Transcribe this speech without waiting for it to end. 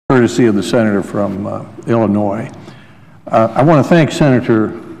courtesy of the senator from Illinois. I want to thank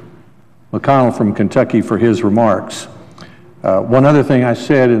Senator McConnell from Kentucky for his remarks. One other thing I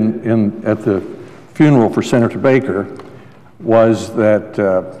said at the funeral for Senator Baker was that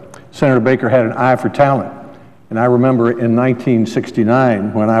Senator Baker had an eye for talent. And I remember in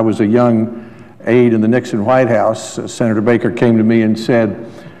 1969, when I was a young aide in the Nixon White House, Senator Baker came to me and said,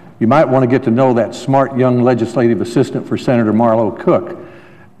 "You might want to get to know that smart young legislative assistant for Senator Marlowe Cook."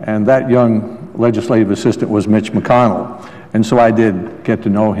 And that young legislative assistant was Mitch McConnell. And so I did get to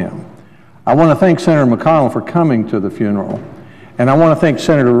know him. I want to thank Senator McConnell for coming to the funeral. And I want to thank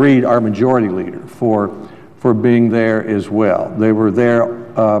Senator Reid, our majority leader, for being there as well. They were there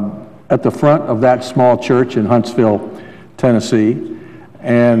at the front of that small church in Huntsville, Tennessee.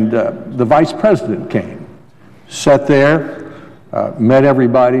 And the vice president came, sat there, met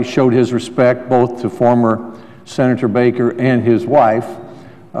everybody, showed his respect both to former Senator Baker and his wife,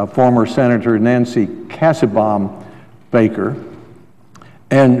 former Senator Nancy Kassebaum Baker.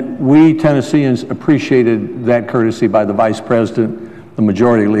 And we Tennesseans appreciated that courtesy by the vice president, the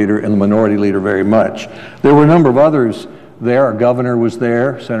majority leader, and the minority leader very much. There were a number of others there. Our governor was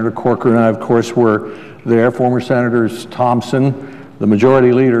there. Senator Corker and I, of course, were there. Former Senators Thompson, the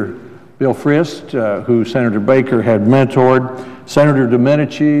majority leader Bill Frist, who Senator Baker had mentored, Senator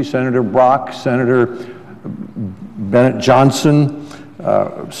Domenici, Senator Brock, Senator Bennett Johnson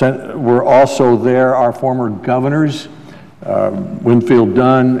were also there. Our former governors, Winfield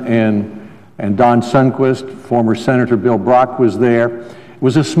Dunn and Don Sundquist, former Senator Bill Brock was there. It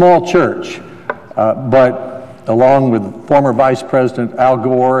was a small church, but along with former Vice President Al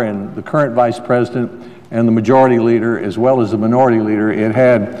Gore and the current Vice President and the majority leader, as well as the minority leader, it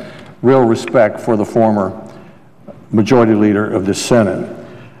had real respect for the former majority leader of the Senate.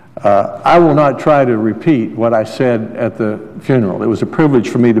 I will not try to repeat what I said at the funeral. It was a privilege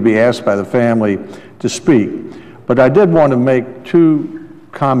for me to be asked by the family to speak. But I did want to make two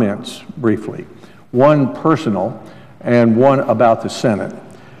comments briefly, one personal and one about the Senate.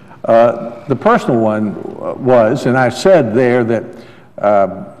 The personal one was, and I said there that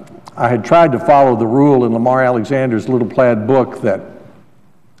I had tried to follow the rule in Lamar Alexander's little plaid book that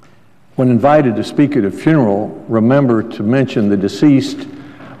when invited to speak at a funeral, remember to mention the deceased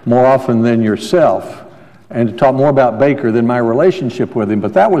more often than yourself, and to talk more about Baker than my relationship with him.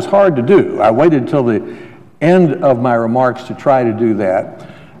 But that was hard to do. I waited till the end of my remarks to try to do that.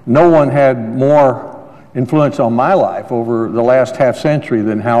 No one had more influence on my life over the last half century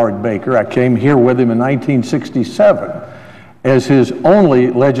than Howard Baker. I came here with him in 1967 as his only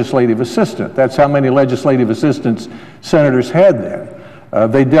legislative assistant. That's how many legislative assistants senators had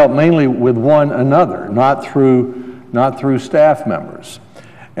then. They dealt mainly with one another, not through staff members.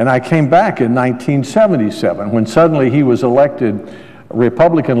 And I came back in 1977 when suddenly he was elected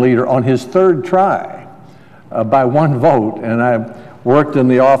Republican leader on his third try by one vote. And I worked in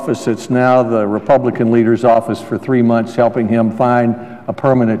the office that's now the Republican leader's office for 3 months, helping him find a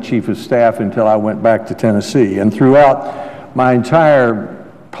permanent chief of staff until I went back to Tennessee. And throughout my entire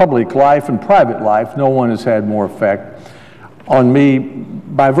public life and private life, no one has had more effect on me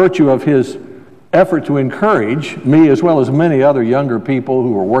by virtue of his effort to encourage me, as well as many other younger people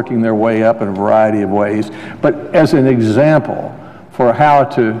who were working their way up in a variety of ways, but as an example for how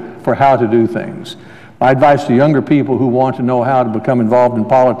to do things. My advice to younger people who want to know how to become involved in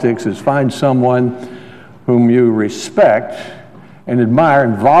politics is find someone whom you respect and admire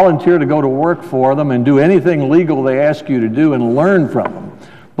and volunteer to go to work for them and do anything legal they ask you to do and learn from them,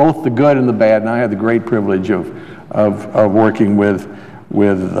 both the good and the bad. And I had the great privilege of working with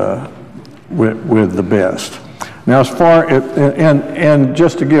the best. Now, as far and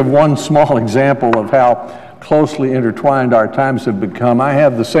just to give one small example of how closely intertwined our times have become, I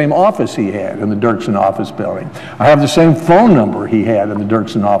have the same office he had in the Dirksen office building. I have the same phone number he had in the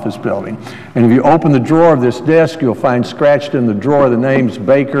Dirksen office building. And if you open the drawer of this desk, you'll find scratched in the drawer the names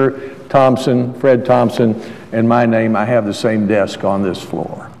Baker, Thompson, Fred Thompson, and my name. I have the same desk on this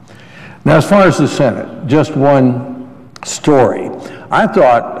floor. Now, as far as the Senate, just one story. I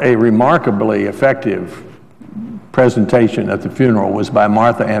thought a remarkably effective presentation at the funeral was by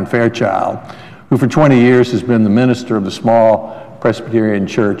Martha Ann Fairchild, who for 20 years has been the minister of the small Presbyterian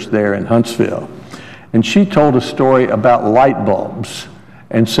church there in Huntsville. And she told a story about light bulbs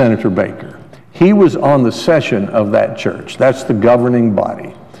and Senator Baker. He was on the session of that church. That's the governing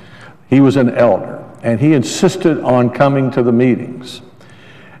body. He was an elder, and he insisted on coming to the meetings.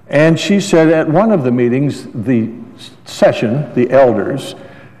 And she said at one of the meetings, the session, the elders,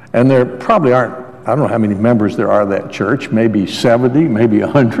 and there probably aren't, I don't know how many members there are of that church, maybe 70, maybe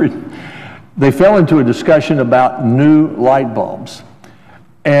 100. They fell into a discussion about new light bulbs.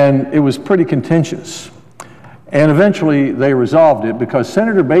 and it was pretty contentious. And eventually they resolved it because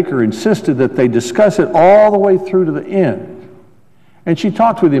Senator Baker insisted that they discuss it all the way through to the end. And she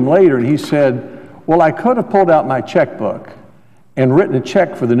talked with him later, and he said, well, I could have pulled out my checkbook and written a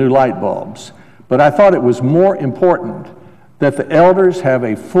check for the new light bulbs, but I thought it was more important that the elders have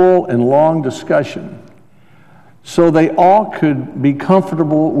a full and long discussion so they all could be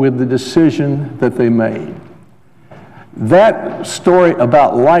comfortable with the decision that they made. That story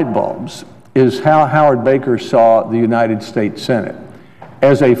about light bulbs is how Howard Baker saw the United States Senate,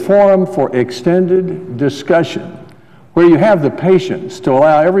 as a forum for extended discussion where you have the patience to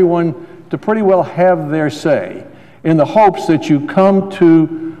allow everyone to pretty well have their say in the hopes that you come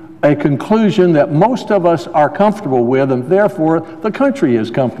to a conclusion that most of us are comfortable with, and therefore the country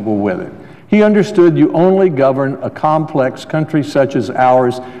is comfortable with it. He understood you only govern a complex country such as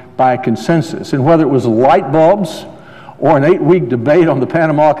ours by consensus, and whether it was light bulbs or an 8-week debate on the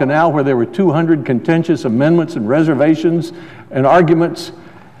Panama Canal where there were 200 contentious amendments and reservations and arguments,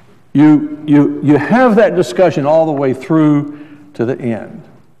 you have that discussion all the way through to the end.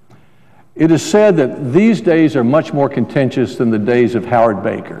 It is said that these days are much more contentious than the days of Howard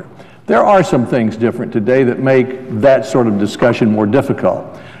Baker. There are some things different today that make that sort of discussion more difficult,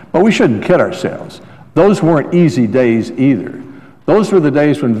 but we shouldn't kid ourselves. Those weren't easy days either. Those were the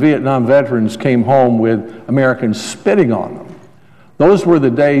days when Vietnam veterans came home with Americans spitting on them. Those were the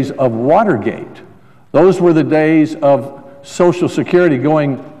days of Watergate. Those were the days of Social Security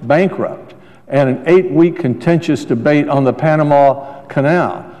going bankrupt and an 8-week contentious debate on the Panama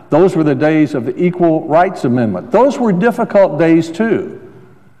Canal. Those were the days of the Equal Rights Amendment. Those were difficult days too.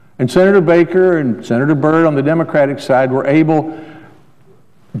 And Senator Baker and Senator Byrd on the Democratic side were able,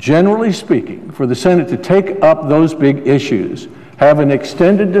 generally speaking, for the Senate to take up those big issues, have an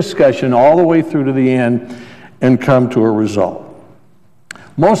extended discussion all the way through to the end, and come to a result.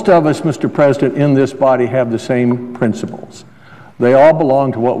 Most of us, Mr. President, in this body have the same principles. They all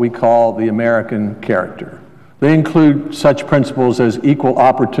belong to what we call the American character. They include such principles as equal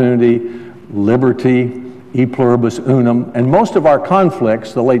opportunity, liberty, e pluribus unum, and most of our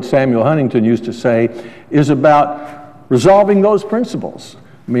conflicts, the late Samuel Huntington used to say, is about resolving those principles.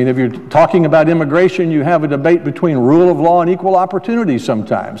 I mean, if you're talking about immigration, you have a debate between rule of law and equal opportunity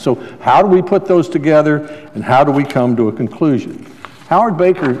sometimes. So how do we put those together, and how do we come to a conclusion? Howard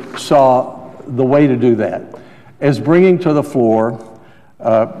Baker saw the way to do that as bringing to the floor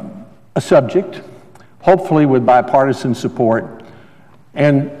a subject, hopefully with bipartisan support,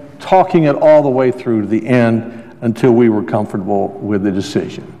 and talking it all the way through to the end until we were comfortable with the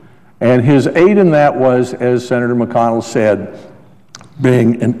decision. And his aid in that was, as Senator McConnell said,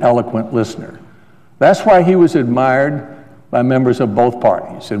 being an eloquent listener. That's why he was admired by members of both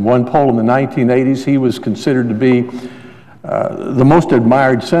parties. In one poll in the 1980s, he was considered to be the most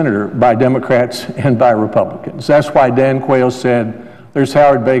admired senator by Democrats and by Republicans. That's why Dan Quayle said, there's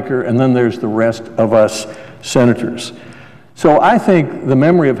Howard Baker, and then there's the rest of us senators. So I think the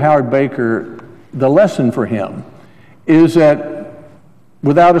memory of Howard Baker, the lesson for him is that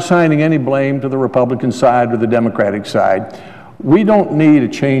without assigning any blame to the Republican side or the Democratic side, we don't need a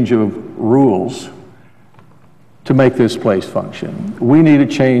change of rules to make this place function. We need a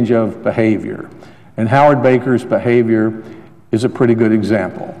change of behavior. And Howard Baker's behavior is a pretty good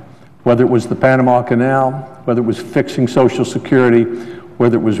example. Whether it was the Panama Canal, whether it was fixing Social Security,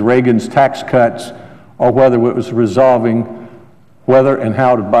 whether it was Reagan's tax cuts, or whether it was resolving whether and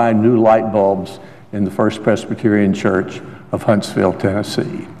how to buy new light bulbs in the First Presbyterian Church of Huntsville,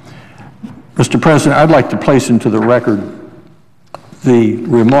 Tennessee. Mr. President, I'd like to place into the record the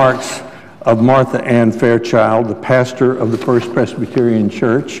remarks of Martha Ann Fairchild, the pastor of the First Presbyterian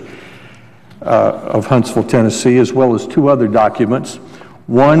Church of Huntsville, Tennessee, as well as two other documents,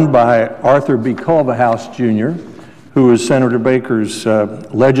 one by Arthur B. Culverhouse, Jr., who is Senator Baker's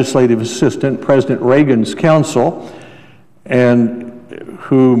legislative assistant, President Reagan's counsel, and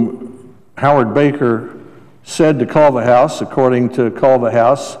whom Howard Baker said to Culverhouse, according to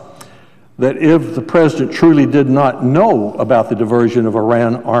Culverhouse, that if the president truly did not know about the diversion of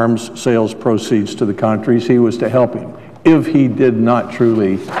Iran arms sales proceeds to the countries, he was to help him, if he did not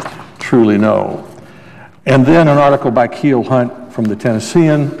truly know. And then an article by Keel Hunt from the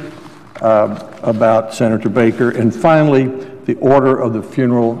Tennessean about Senator Baker, and finally, the order of the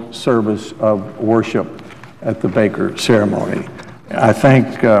funeral service of worship at the Baker ceremony. I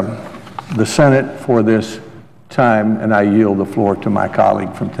thank the Senate for this time, and I yield the floor to my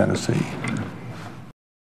colleague from Tennessee.